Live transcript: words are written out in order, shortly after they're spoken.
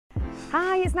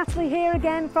Hi, it's Natalie here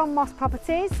again from Moss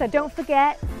Properties. So don't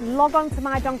forget, log on to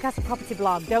my Doncaster property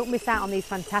blog. Don't miss out on these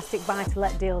fantastic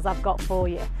buy-to-let deals I've got for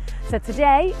you. So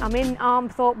today I'm in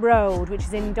Armthorpe Road, which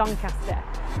is in Doncaster.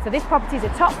 So this property is a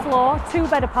top floor,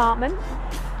 2-bed apartment,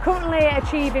 currently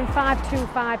achieving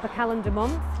 525 per calendar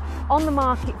month, on the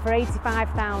market for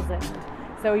 85,000.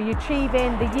 So you're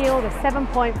achieving the yield of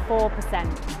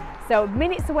 7.4%. So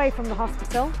minutes away from the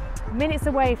hospital, minutes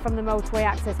away from the motorway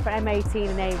access for M18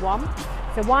 and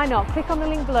A1. So why not click on the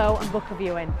link below and book a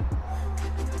viewing.